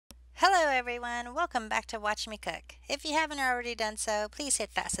Hello everyone, welcome back to Watch Me Cook. If you haven't already done so, please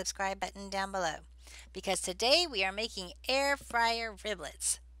hit that subscribe button down below because today we are making air fryer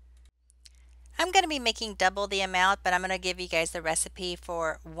riblets. I'm going to be making double the amount, but I'm going to give you guys the recipe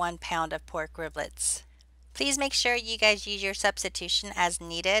for 1 pound of pork riblets. Please make sure you guys use your substitution as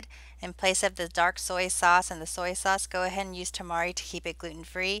needed. In place of the dark soy sauce and the soy sauce, go ahead and use tamari to keep it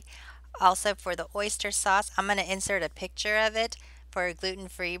gluten-free. Also for the oyster sauce, I'm going to insert a picture of it for a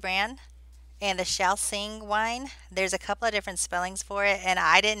gluten-free brand. And the Shaoxing wine, there's a couple of different spellings for it, and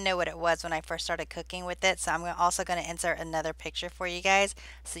I didn't know what it was when I first started cooking with it, so I'm also going to insert another picture for you guys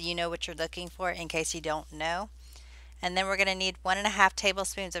so you know what you're looking for in case you don't know. And then we're going to need 1.5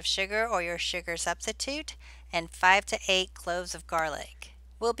 tablespoons of sugar or your sugar substitute and 5 to 8 cloves of garlic.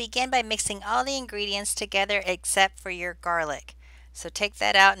 We'll begin by mixing all the ingredients together except for your garlic. So take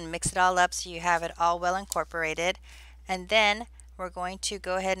that out and mix it all up so you have it all well incorporated. And then we're going to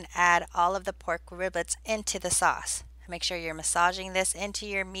go ahead and add all of the pork riblets into the sauce. Make sure you're massaging this into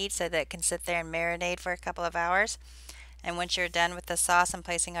your meat so that it can sit there and marinate for a couple of hours. And once you're done with the sauce and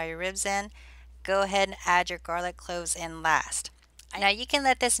placing all your ribs in, go ahead and add your garlic cloves in last. Now you can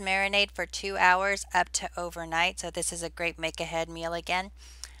let this marinate for 2 hours up to overnight, so this is a great make-ahead meal again.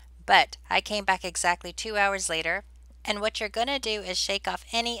 But I came back exactly 2 hours later, and what you're going to do is shake off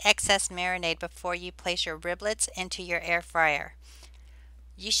any excess marinade before you place your riblets into your air fryer.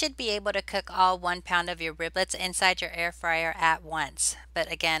 You should be able to cook all 1 pound of your riblets inside your air fryer at once.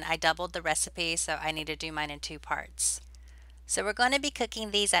 But again, I doubled the recipe, so I need to do mine in 2 parts. So we're going to be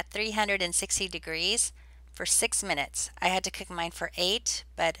cooking these at 360 degrees for 6 minutes. I had to cook mine for 8,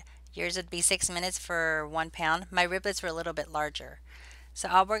 but yours would be 6 minutes for 1 pound. My riblets were a little bit larger. So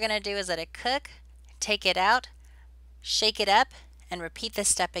all we're going to do is let it cook, take it out, shake it up, and repeat this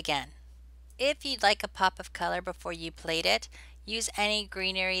step again. If you'd like a pop of color before you plate it, use any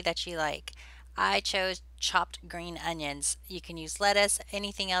greenery that you like. I chose chopped green onions. You can use lettuce,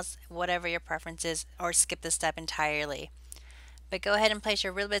 anything else, whatever your preference is, or skip this step entirely. But go ahead and place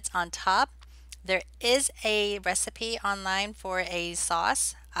your riblets on top. There is a recipe online for a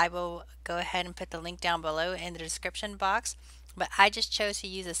sauce. I will go ahead and put the link down below in the description box. But I just chose to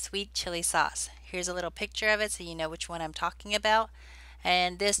use a sweet chili sauce. Here's a little picture of it so you know which one I'm talking about.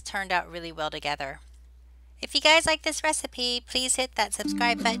 And this turned out really well together. If you guys like this recipe, please hit that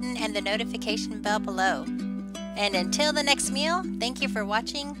subscribe button and the notification bell below. And until the next meal, thank you for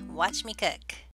watching Watch Me Cook.